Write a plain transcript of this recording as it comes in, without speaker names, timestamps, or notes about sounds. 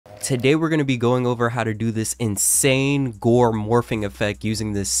Today we're going to be going over how to do this insane gore morphing effect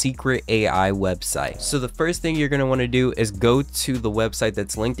using this secret AI website. So the first thing you're going to want to do is go to the website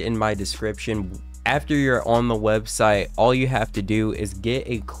that's linked in my description. After you're on the website, all you have to do is get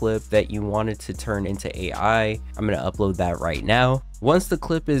a clip that you wanted to turn into AI. I'm going to upload that right now. Once the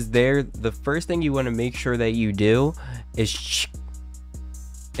clip is there, the first thing you want to make sure that you do is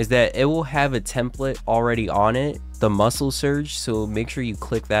that it will have a template already on it, the muscle surge, so make sure you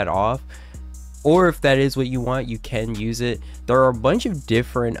click that off. Or if that is what you want, you can use it. There are a bunch of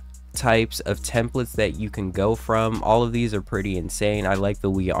different types of templates that you can go from. All of these are pretty insane. I like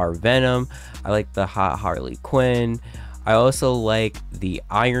the We Are Venom, I like the Hot Harley Quinn, I also like the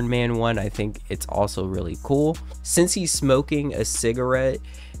Iron Man one. I think it's also really cool. Since he's smoking a cigarette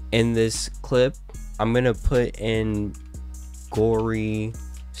in this clip, I'm gonna put in gory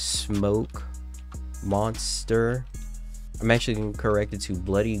smoke monster. I'm actually gonna correct it to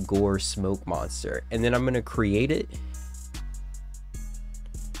bloody gore smoke monster, and then I'm gonna create it.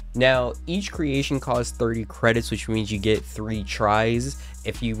 Now each creation costs 30 credits, which means you get 3 tries.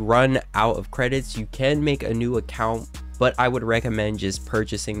 If you run out of credits, you can make a new account, but I would recommend just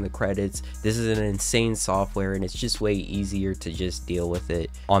purchasing the credits. This is an insane software and it's just way easier to just deal with it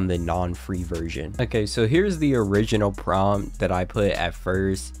on the non-free version. Okay, so here's the original prompt that I put at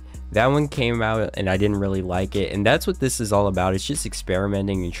first. That one came out and I didn't really like it, and that's what this is all about. It's just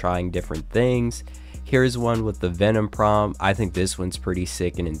experimenting and trying different things. Here's one with the Venom prompt. I think this one's pretty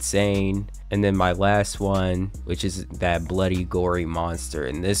sick and insane. And then my last one, which is that bloody gory monster,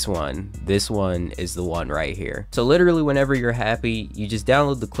 and this one is the one right here. So literally whenever you're happy, you just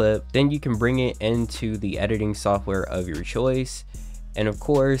download the clip, then you can bring it into the editing software of your choice. And of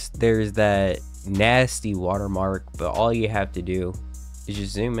course there's that nasty watermark, but all you have to do is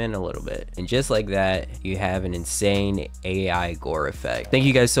just zoom in a little bit, and just like that you have an insane AI gore effect. Thank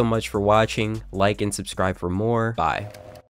you guys so much for watching. Like and subscribe for more. Bye.